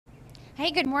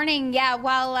Hey, good morning. Yeah,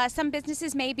 while some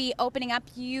businesses may be opening up,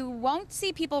 you won't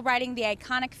see people riding the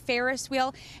iconic Ferris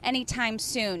wheel anytime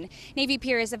soon. Navy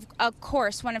Pier is, of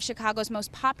course, one of Chicago's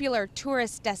most popular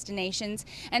tourist destinations.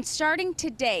 And starting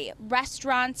today,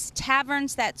 restaurants,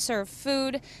 taverns that serve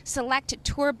food, select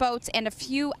tour boats, and a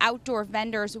few outdoor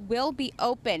vendors will be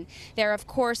open. There are, of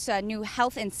course, new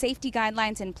health and safety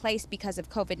guidelines in place because of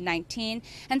COVID-19.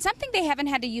 And something they haven't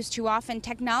had to use too often,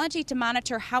 technology to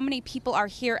monitor how many people are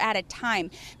here at a time.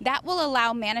 That will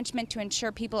allow management to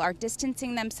ensure people are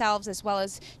distancing themselves as well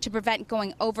as to prevent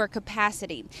going over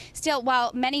capacity. Still,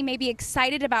 while many may be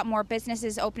excited about more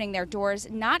businesses opening their doors,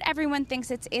 not everyone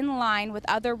thinks it's in line with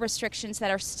other restrictions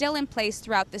that are still in place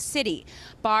throughout the city.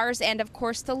 Bars and, of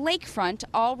course, the lakefront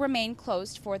all remain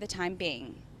closed for the time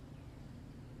being.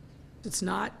 It's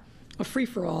not a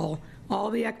free-for-all. All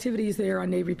the activities there on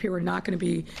Navy Pier are not going to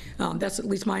be, that's at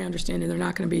least my understanding, they're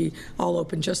not going to be all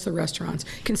open, just the restaurants,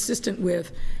 consistent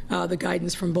with the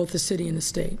guidance from both the city and the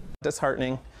state.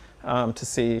 Disheartening to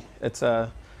see. It's a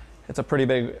pretty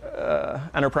big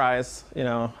enterprise, you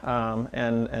know,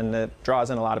 and it draws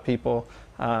in a lot of people,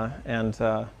 yeah,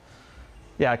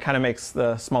 it kind of makes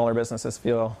the smaller businesses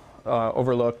feel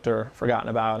overlooked or forgotten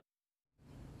about.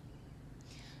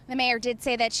 The mayor did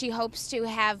say that she hopes to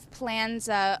have plans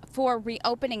for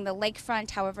reopening the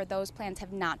lakefront. However, those plans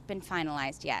have not been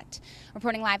finalized yet.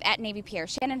 Reporting live at Navy Pier,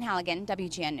 Shannon Halligan,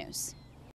 WGN News.